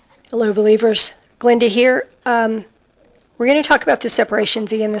Hello, believers. Glenda here. We're going to talk about the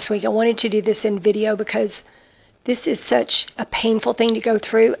separations again this week. I wanted to do this in video because this is such a painful thing to go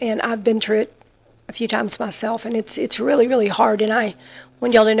through, and I've been through it a few times myself, and it's really, really hard, and I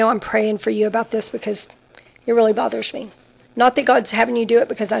want y'all to know I'm praying for you about this because it really bothers me. Not that God's having you do it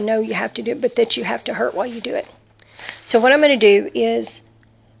because I know you have to do it, but that you have to hurt while you do it. So what I'm going to do is,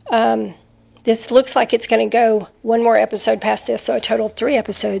 this looks like it's going to go one more episode past this, so a total of 3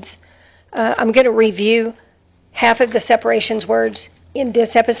 episodes. I'm going to review half of the separations words in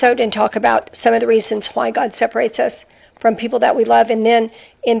this episode and talk about some of the reasons why God separates us from people that we love. And then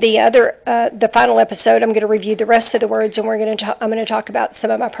in the final episode, I'm going to review the rest of the words, and I'm going to talk about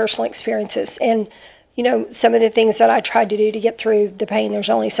some of my personal experiences and, some of the things that I tried to do to get through the pain. There's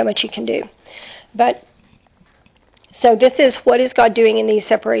only so much you can do. So this is What is God Doing in These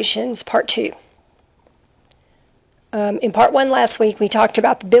Separations, Part 2. In Part 1 last week, we talked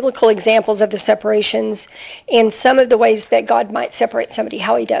about the biblical examples of the separations and some of the ways that God might separate somebody,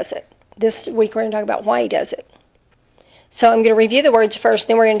 how he does it. This week we're going to talk about why he does it. So I'm going to review the words first,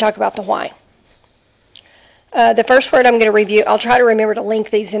 then we're going to talk about the why. The first word I'm going to review, I'll try to remember to link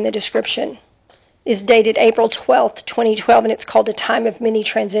these in the description, is dated April 12th, 2012, and it's called A Time of Many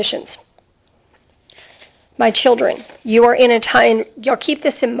Transitions. My children, you are in a time, y'all keep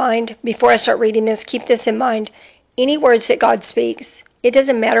this in mind before I start reading this, keep this in mind. Any words that God speaks, it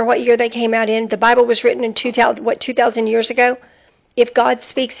doesn't matter what year they came out in. The Bible was written in 2,000 years ago. If God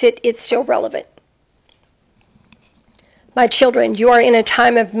speaks it, it's still relevant. My children, you are in a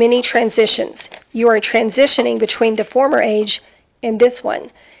time of many transitions. You are transitioning between the former age and this one,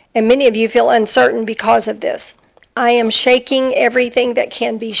 and many of you feel uncertain because of this. I am shaking everything that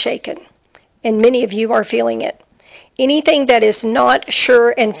can be shaken, and many of you are feeling it. Anything that is not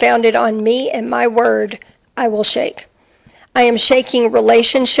sure and founded on me and my word, I will shake. I am shaking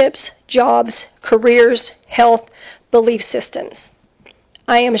relationships, jobs, careers, health, belief systems.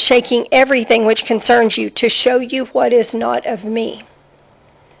 I am shaking everything which concerns you to show you what is not of me.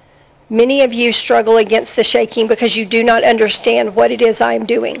 Many of you struggle against the shaking because you do not understand what it is I am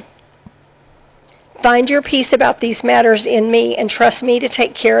doing. Find your peace about these matters in me and trust me to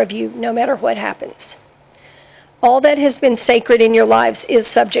take care of you no matter what happens. All that has been sacred in your lives is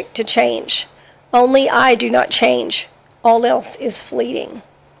subject to change. Only I do not change. All else is fleeting.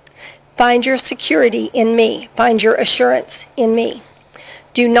 Find your security in me. Find your assurance in me.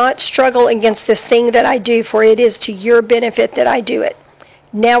 Do not struggle against this thing that I do, for it is to your benefit that I do it.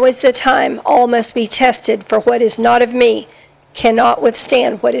 Now is the time. All must be tested, for what is not of me cannot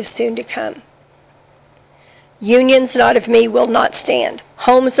withstand what is soon to come. Unions not of me will not stand.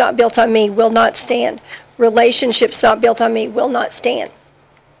 Homes not built on me will not stand. Relationships not built on me will not stand.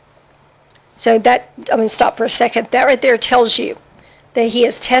 So I'm going to stop for a second. That right there tells you that he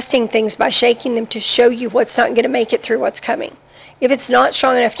is testing things by shaking them to show you what's not going to make it through what's coming. If it's not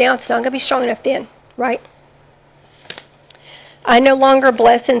strong enough now, it's not going to be strong enough then, right? I no longer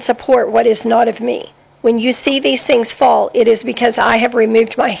bless and support what is not of me. When you see these things fall, it is because I have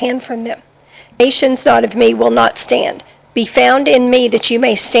removed my hand from them. Nations not of me will not stand. Be found in me that you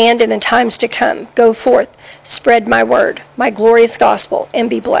may stand in the times to come. Go forth, spread my word, my glorious gospel, and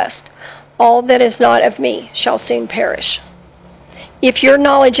be blessed. All that is not of me shall soon perish. If your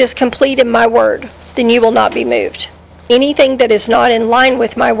knowledge is complete in my word, then you will not be moved. Anything that is not in line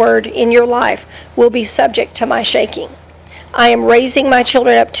with my word in your life will be subject to my shaking. I am raising my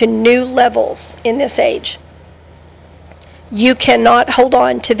children up to new levels in this age. You cannot hold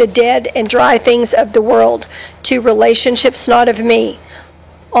on to the dead and dry things of the world, to relationships not of me,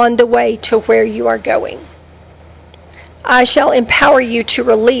 on the way to where you are going. I shall empower you to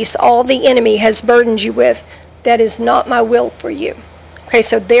release all the enemy has burdened you with that is not my will for you. Okay,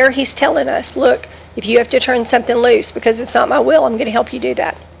 so there he's telling us, look, if you have to turn something loose because it's not my will, I'm going to help you do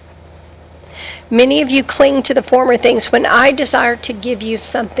that. Many of you cling to the former things when I desire to give you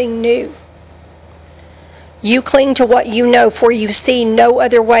something new. You cling to what you know, for you see no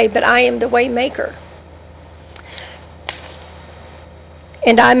other way, but I am the way maker.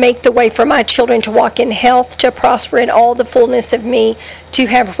 And I make the way for my children to walk in health, to prosper in all the fullness of me, to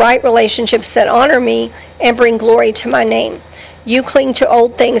have right relationships that honor me and bring glory to my name. You cling to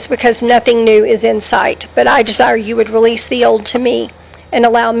old things because nothing new is in sight, but I desire you would release the old to me and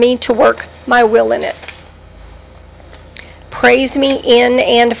allow me to work my will in it. Praise me in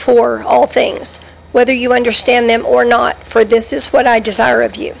and for all things, whether you understand them or not, for this is what I desire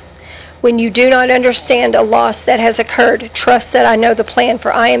of you. When you do not understand a loss that has occurred, trust that I know the plan,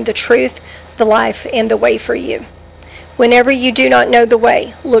 for I am the truth, the life, and the way for you. Whenever you do not know the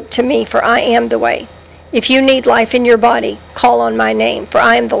way, look to me, for I am the way. If you need life in your body, call on my name, for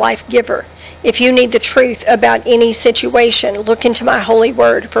I am the life giver. If you need the truth about any situation, look into my holy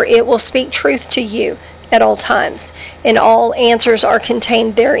word, for it will speak truth to you at all times, and all answers are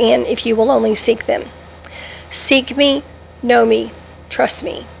contained therein if you will only seek them. Seek me, know me, trust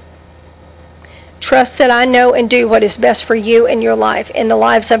me. Trust that I know and do what is best for you and your life and the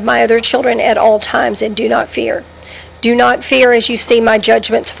lives of my other children at all times, and do not fear. Do not fear as you see my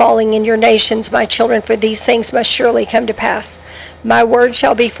judgments falling in your nations, my children, for these things must surely come to pass. My word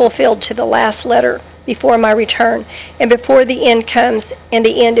shall be fulfilled to the last letter before my return, and before the end comes, and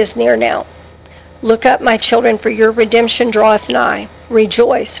the end is near now. Look up, my children, for your redemption draweth nigh.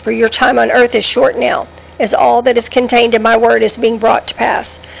 Rejoice, for your time on earth is short now, as all that is contained in my word is being brought to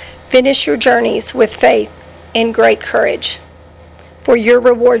pass. Finish your journeys with faith and great courage, for your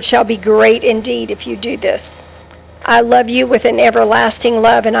reward shall be great indeed if you do this. I love you with an everlasting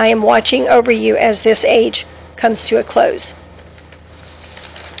love, and I am watching over you as this age comes to a close.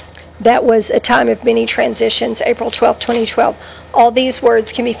 That was A Time of Many Transitions, April 12, 2012. All these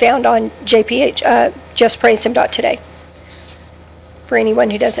words can be found on justpraisehim.today, for anyone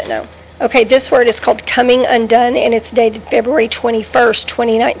who doesn't know. Okay, this word is called Coming Undone, and it's dated February 21st,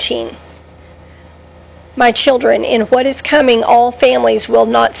 2019. My children, in what is coming, all families will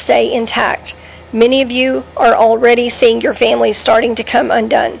not stay intact. Many of you are already seeing your families starting to come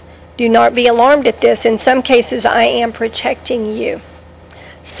undone. Do not be alarmed at this. In some cases, I am protecting you.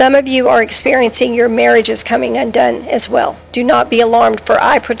 Some of you are experiencing your marriages coming undone as well. Do not be alarmed, for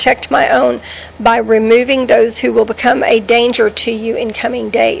I protect my own by removing those who will become a danger to you in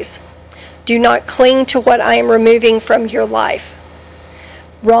coming days. Do not cling to what I am removing from your life.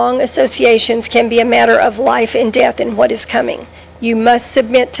 Wrong associations can be a matter of life and death in what is coming. You must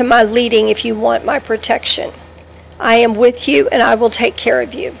submit to my leading if you want my protection. I am with you, and I will take care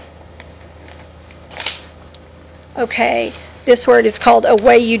of you. Okay, this word is called A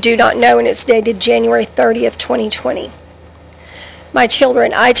Way You Do Not Know, and it's dated January 30th, 2020. My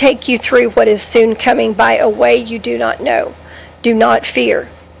children, I take you through what is soon coming by a way you do not know. Do not fear.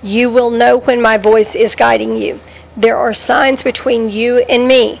 You will know when my voice is guiding you. There are signs between you and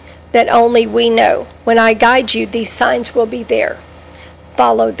me that only we know. When I guide you, these signs will be there.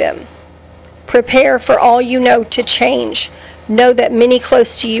 Follow them. Prepare for all you know to change. Know that many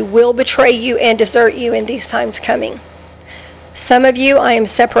close to you will betray you and desert you in these times coming. Some of you I am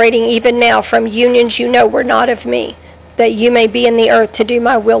separating even now from unions you know were not of me, that you may be in the earth to do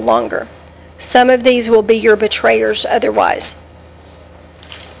my will longer. Some of these will be your betrayers otherwise.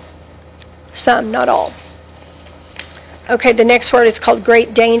 Some, not all. Okay, the next word is called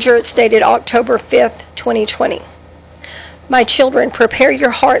Great Danger. It's dated October 5th, 2020. My children, prepare your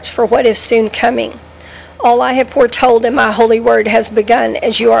hearts for what is soon coming. All I have foretold in my holy word has begun,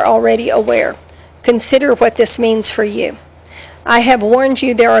 as you are already aware. Consider what this means for you. I have warned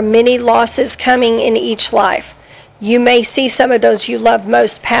you there are many losses coming in each life. You may see some of those you love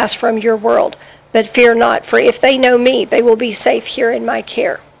most pass from your world, but fear not, for if they know me, they will be safe here in my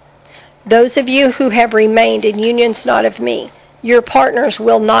care. Those of you who have remained in unions not of me, your partners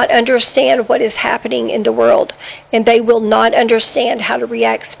will not understand what is happening in the world, and they will not understand how to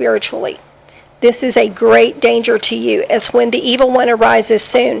react spiritually. This is a great danger to you, as when the evil one arises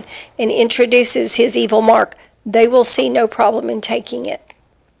soon and introduces his evil mark, they will see no problem in taking it.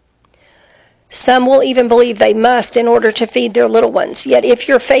 Some will even believe they must in order to feed their little ones. Yet if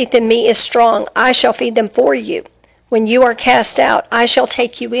your faith in me is strong, I shall feed them for you. When you are cast out, I shall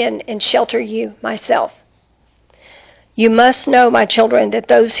take you in and shelter you myself. You must know, my children, that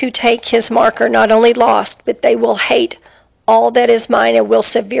those who take his mark are not only lost, but they will hate all that is mine and will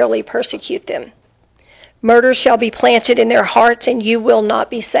severely persecute them. Murder shall be planted in their hearts, and you will not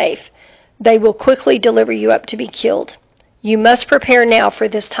be safe. They will quickly deliver you up to be killed. You must prepare now, for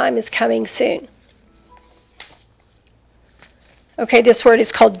this time is coming soon. Okay, this word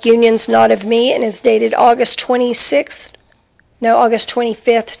is called Unions Not of Me, and it's dated August 25th,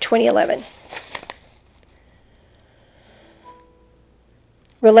 2011.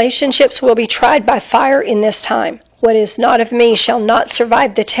 Relationships will be tried by fire in this time. What is not of me shall not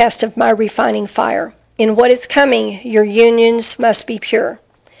survive the test of my refining fire. In what is coming, your unions must be pure.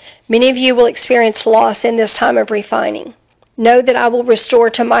 Many of you will experience loss in this time of refining. Know that I will restore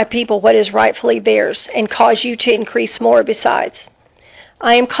to my people what is rightfully theirs and cause you to increase more besides.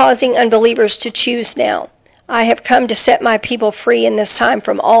 I am causing unbelievers to choose now. I have come to set my people free in this time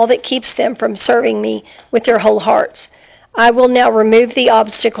from all that keeps them from serving me with their whole hearts. I will now remove the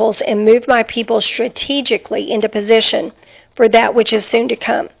obstacles and move my people strategically into position for that which is soon to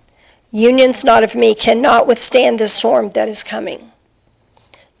come. Unions not of me cannot withstand the storm that is coming.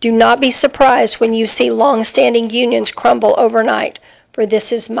 Do not be surprised when you see long-standing unions crumble overnight, for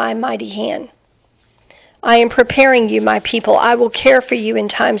this is my mighty hand. I am preparing you, my people. I will care for you in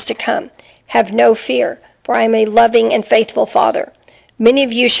times to come. Have no fear, for I am a loving and faithful Father. Many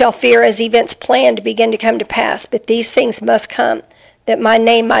of you shall fear as events planned begin to come to pass, but these things must come, that my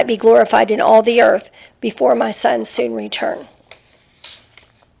name might be glorified in all the earth before my Son soon return.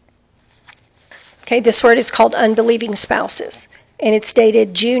 Okay, this word is called unbelieving spouses, and it's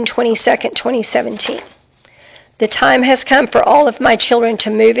dated June 22nd, 2017. The time has come for all of my children to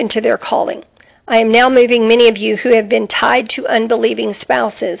move into their calling. I am now moving many of you who have been tied to unbelieving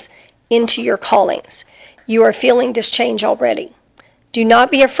spouses into your callings. You are feeling this change already. Do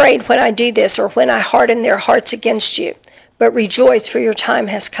not be afraid when I do this or when I harden their hearts against you, but rejoice, for your time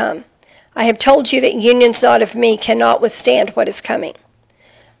has come. I have told you that unions not of me cannot withstand what is coming.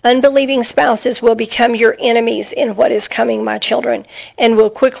 Unbelieving spouses will become your enemies in what is coming, my children, and will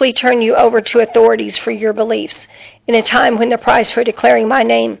quickly turn you over to authorities for your beliefs, in a time when the price for declaring my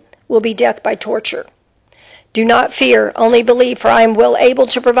name will be death by torture. Do not fear, only believe, for I am well able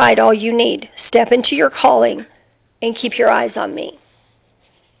to provide all you need. Step into your calling and keep your eyes on me.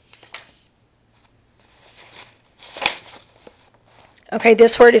 Okay,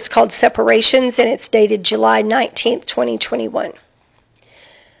 this word is called separations, and it's dated July 19th, 2021.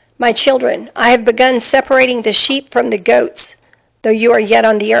 My children, I have begun separating the sheep from the goats, though you are yet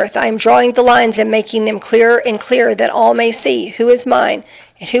on the earth. I am drawing the lines and making them clearer and clearer, that all may see who is mine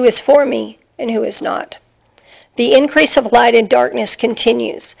and who is for me and who is not. The increase of light and darkness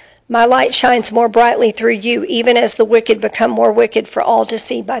continues. My light shines more brightly through you, even as the wicked become more wicked for all to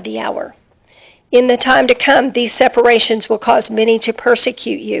see by the hour. In the time to come, these separations will cause many to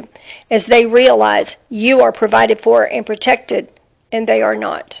persecute you, as they realize you are provided for and protected, and they are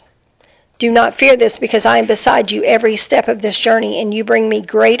not. Do not fear this, because I am beside you every step of this journey, and you bring me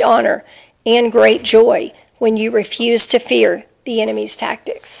great honor and great joy when you refuse to fear the enemy's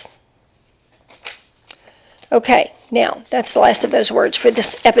tactics. Okay, now, that's the last of those words for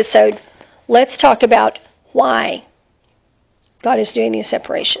this episode. Let's talk about why God is doing these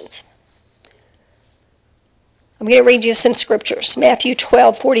separations. I'm going to read you some scriptures. Matthew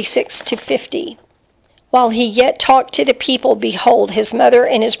 12:46-50. While he yet talked to the people, behold, his mother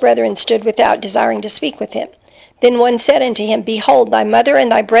and his brethren stood without, desiring to speak with him. Then one said unto him, Behold, thy mother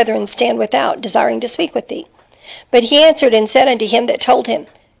and thy brethren stand without, desiring to speak with thee. But he answered and said unto him that told him,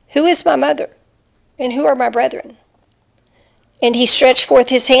 Who is my mother, and who are my brethren? And he stretched forth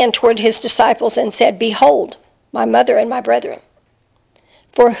his hand toward his disciples and said, Behold, my mother and my brethren.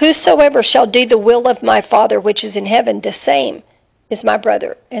 For whosoever shall do the will of my Father which is in heaven, the same is my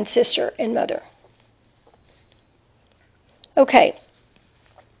brother and sister and mother. Okay,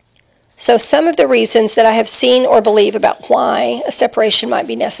 so some of the reasons that I have seen or believe about why a separation might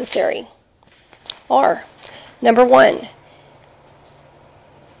be necessary are, number one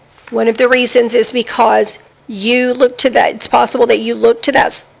of the reasons is because you look to that, it's possible that you look to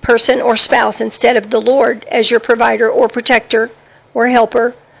that person or spouse instead of the Lord as your provider or protector or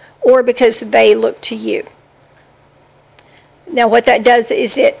helper, or because they look to you. Now what that does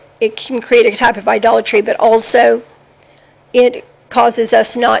is it can create a type of idolatry, but also it causes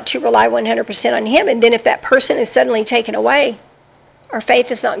us not to rely 100% on him. And then if that person is suddenly taken away, our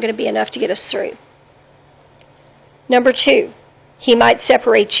faith is not going to be enough to get us through. Number two, he might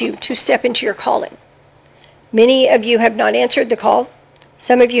separate you to step into your calling. Many of you have not answered the call.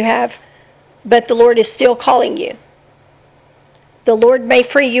 Some of you have, but the Lord is still calling you. The Lord may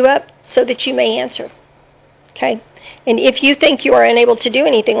free you up so that you may answer. Okay? And if you think you are unable to do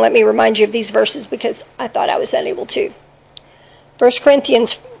anything, let me remind you of these verses, because I thought I was unable to. 1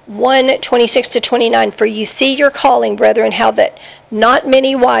 Corinthians 1:26-29, For you see your calling, brethren, how that not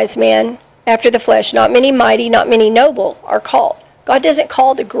many wise men after the flesh, not many mighty, not many noble are called. God doesn't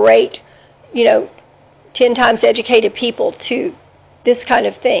call the great, 10 times educated people to this kind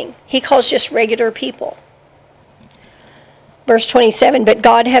of thing. He calls just regular people. Verse 27, But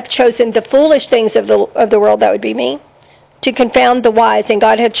God hath chosen the foolish things of the world, that would be me, to confound the wise, and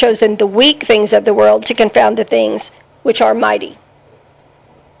God hath chosen the weak things of the world to confound the things which are mighty.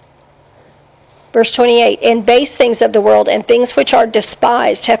 Verse 28, And base things of the world and things which are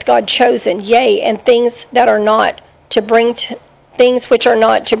despised hath God chosen, yea, and things that are not, to bring things which are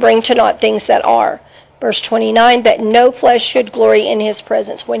not, to bring to naught things that are. Verse 29, That no flesh should glory in his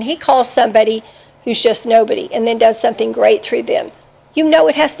presence. When he calls somebody who's just nobody and then does something great through them, you know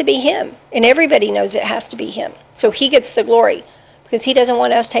it has to be him. And everybody knows it has to be him. So he gets the glory, because he doesn't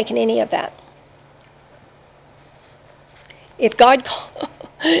want us taking any of that. If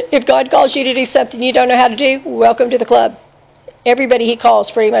God calls you to do something you don't know how to do, welcome to the club. Everybody he calls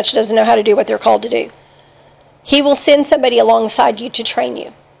pretty much doesn't know how to do what they're called to do. He will send somebody alongside you to train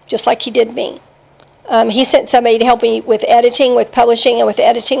you, just like he did me. He sent somebody to help me with editing, with publishing, and with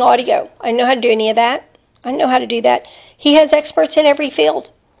editing audio. I didn't know how to do any of that. I didn't know how to do that. He has experts in every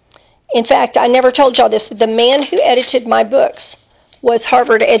field. In fact, I never told y'all this, but the man who edited my books was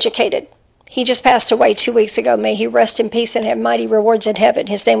Harvard educated. He just passed away 2 weeks ago. May he rest in peace and have mighty rewards in heaven.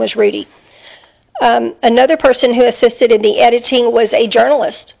 His name was Rudy. Another person who assisted in the editing was a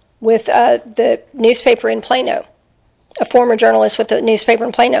journalist with the newspaper in Plano, a former journalist with the newspaper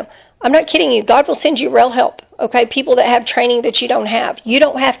in Plano. I'm not kidding you. God will send you real help, okay? People that have training that you don't have. You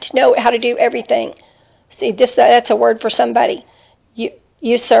don't have to know how to do everything. See, that's a word for somebody.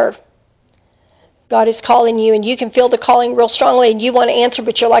 You serve. God is calling you, and you can feel the calling real strongly, and you want to answer,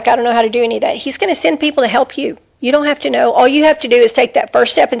 but you're like, I don't know how to do any of that. He's going to send people to help you. You don't have to know. All you have to do is take that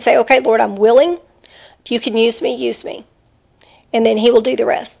first step and say, okay, Lord, I'm willing. If you can use me, use me. And then he will do the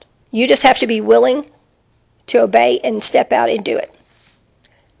rest. You just have to be willing to obey and step out and do it.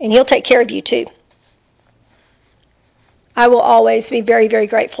 And he'll take care of you too. I will always be very, very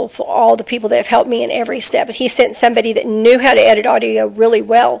grateful for all the people that have helped me in every step. But he sent somebody that knew how to edit audio really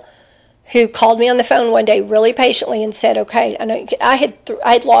well, who called me on the phone one day really patiently and said, okay, I know I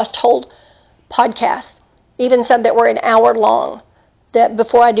had lost whole podcasts, even some that were an hour long, that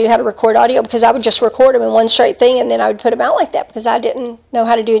before I knew how to record audio, because I would just record them in one straight thing and then I would put them out like that because I didn't know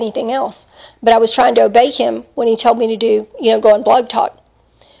how to do anything else. But I was trying to obey him when he told me to do, go on Blog Talk.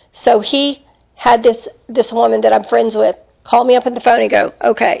 So he had this woman that I'm friends with call me up on the phone and go,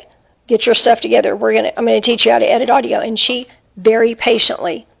 okay, get your stuff together. I'm going to teach you how to edit audio. And she very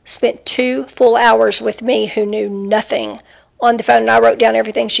patiently spent 2 full hours with me who knew nothing on the phone. And I wrote down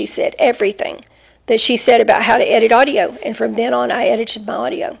everything she said, everything that she said about how to edit audio. And from then on, I edited my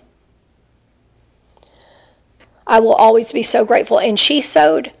audio. I will always be so grateful. And she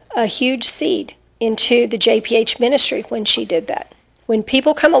sowed a huge seed into the JPH ministry when she did that. When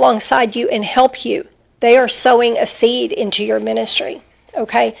people come alongside you and help you, they are sowing a seed into your ministry,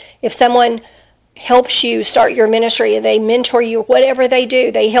 okay? If someone helps you start your ministry and they mentor you, whatever they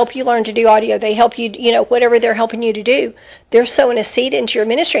do, they help you learn to do audio, they help you, whatever they're helping you to do, they're sowing a seed into your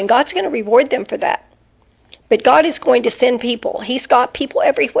ministry, and God's going to reward them for that. But God is going to send people. He's got people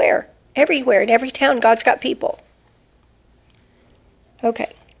everywhere. In every town, God's got people.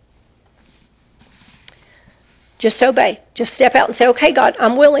 Okay. Just obey. Just step out and say, okay, God,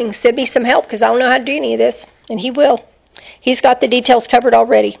 I'm willing. Send me some help because I don't know how to do any of this. And he will. He's got the details covered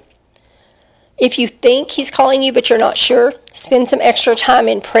already. If you think he's calling you but you're not sure, spend some extra time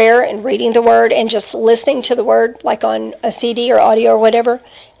in prayer and reading the word and just listening to the word, like on a CD or audio or whatever,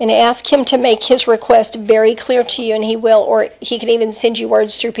 and ask him to make his request very clear to you, and he will, or he can even send you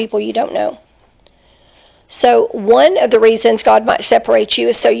words through people you don't know. So one of the reasons God might separate you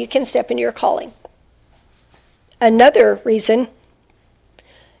is so you can step into your calling. Another reason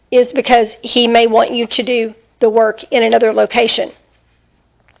is because he may want you to do the work in another location.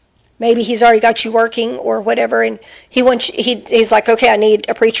 Maybe he's already got you working or whatever, and he's like, okay, I need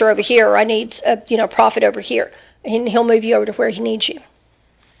a preacher over here, or I need a prophet over here, and he'll move you over to where he needs you.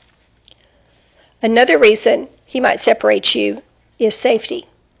 Another reason he might separate you is safety,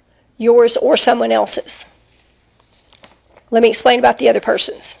 yours or someone else's. Let me explain about the other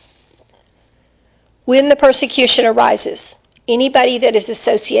person's. When the persecution arises, anybody that is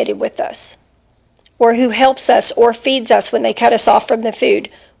associated with us, or who helps us or feeds us when they cut us off from the food,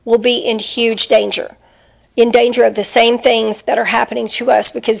 will be in huge danger. In danger of the same things that are happening to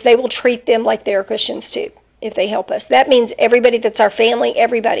us, because they will treat them like they are Christians too, if they help us. That means everybody that's our family,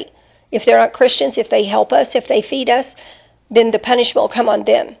 everybody. If they're not Christians, if they help us, if they feed us, then the punishment will come on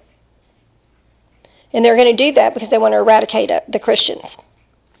them. And they're going to do that because they want to eradicate the Christians.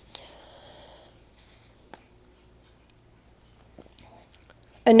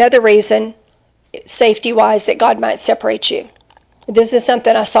 Another reason, safety-wise, that God might separate you. This is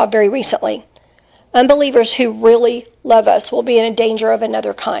something I saw very recently. Unbelievers who really love us will be in a danger of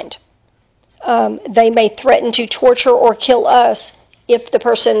another kind. They may threaten to torture or kill us if the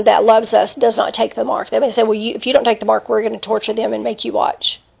person that loves us does not take the mark. They may say, well, if you don't take the mark, we're going to torture them and make you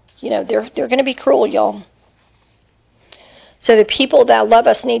watch. They're going to be cruel, y'all. So the people that love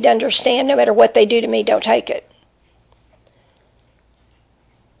us need to understand, no matter what they do to me, don't take it.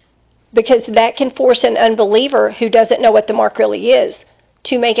 Because that can force an unbeliever who doesn't know what the mark really is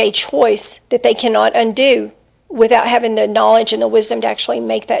to make a choice that they cannot undo without having the knowledge and the wisdom to actually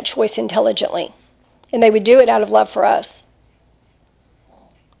make that choice intelligently. And they would do it out of love for us.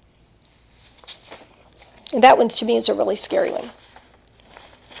 And that one, to me, is a really scary one.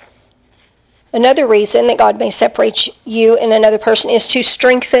 Another reason that God may separate you and another person is to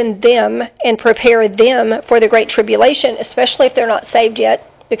strengthen them and prepare them for the great tribulation, especially if they're not saved yet,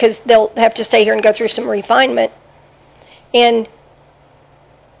 because they'll have to stay here and go through some refinement. And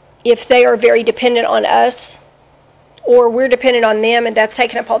if they are very dependent on us, or we're dependent on them, and that's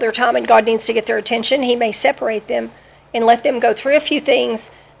taking up all their time, and God needs to get their attention, he may separate them and let them go through a few things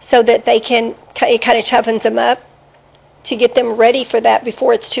so that it kind of toughens them up to get them ready for that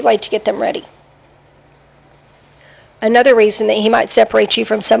before it's too late to get them ready. Another reason that he might separate you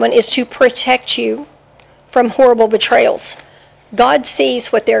from someone is to protect you from horrible betrayals. God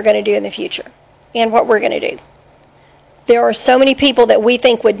sees what they're going to do in the future and what we're going to do. There are so many people that we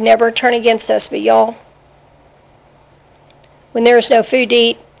think would never turn against us, but y'all, when there is no food to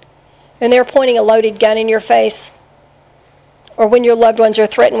eat and they're pointing a loaded gun in your face, or when your loved ones are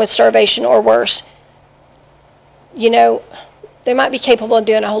threatened with starvation or worse, you know, they might be capable of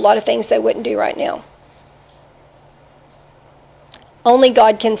doing a whole lot of things they wouldn't do right now. Only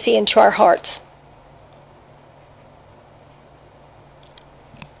God can see into our hearts.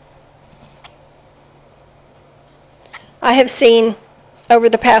 I have seen over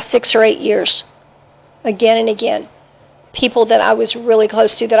the past 6 or 8 years, again and again, people that I was really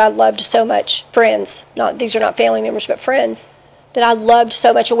close to, that I loved so much, friends, these are not family members, but friends, that I loved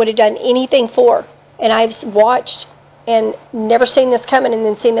so much and would have done anything for. And I've watched and never seen this coming, and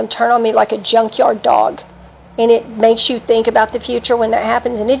then seen them turn on me like a junkyard dog. And it makes you think about the future when that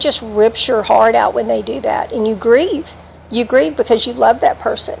happens, and it just rips your heart out when they do that. And you grieve. You grieve because you love that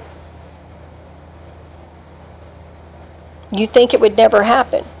person. You think it would never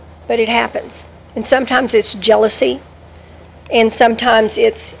happen, but it happens. And sometimes it's jealousy, and sometimes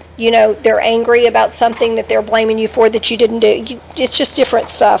it's, they're angry about something that they're blaming you for that you didn't do. It's just different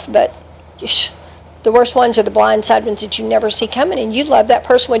stuff, but the worst ones are the blindside ones that you never see coming, and you love that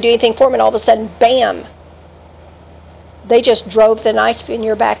person, would do anything for them, and all of a sudden, bam, they just drove the knife in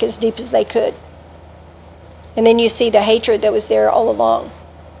your back as deep as they could. And then you see the hatred that was there all along.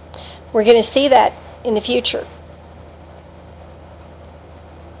 We're going to see that in the future.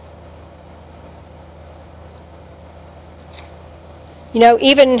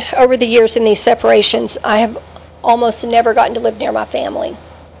 Even over the years in these separations, I have almost never gotten to live near my family.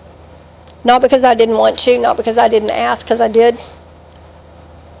 Not because I didn't want to, not because I didn't ask, because I did.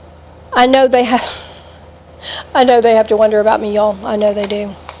 I know they have to wonder about me, y'all. I know they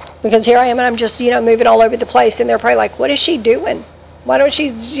do. Because here I am, and I'm just, moving all over the place, and they're probably like, what is she doing? Why don't she,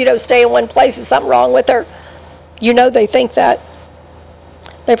 stay in one place? Is something wrong with her? They think that.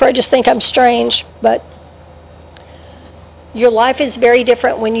 They probably just think I'm strange, but your life is very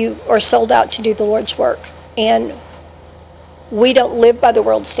different when you are sold out to do the Lord's work. And we don't live by the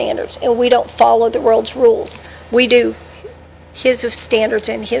world's standards, and we don't follow the world's rules. We do His standards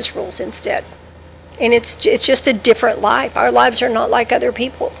and His rules instead. And it's just a different life. Our lives are not like other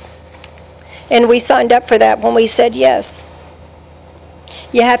people's. And we signed up for that when we said yes.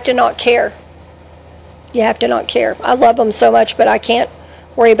 You have to not care. You have to not care. I love them so much, but I can't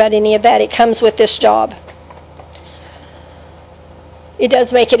worry about any of that. It comes with this job. It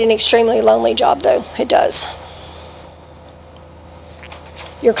does make it an extremely lonely job, though. It does.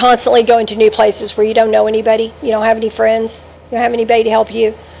 You're constantly going to new places where you don't know anybody. You don't have any friends. You don't have anybody to help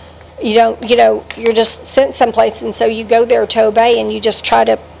you. You're just sent someplace, and so you go there to obey, and you just try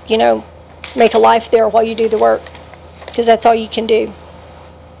to, make a life there while you do the work, because that's all you can do.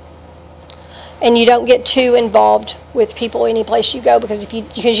 And you don't get too involved with people any place you go, because you're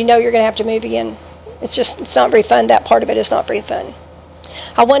going to have to move again. It's not very fun. That part of it is not very fun.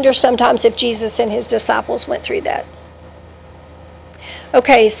 I wonder sometimes if Jesus and His disciples went through that.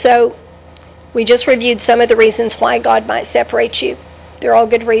 Okay, so we just reviewed some of the reasons why God might separate you. They're all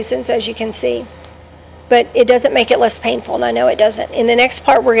good reasons, as you can see. But it doesn't make it less painful, and I know it doesn't. In the next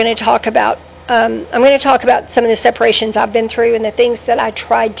part, we're going to talk about, I'm going to talk about some of the separations I've been through and the things that I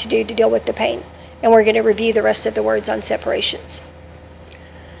tried to do to deal with the pain. And we're going to review the rest of the words on separations.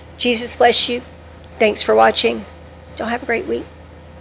 Jesus bless you. Thanks for watching. Y'all have a great week.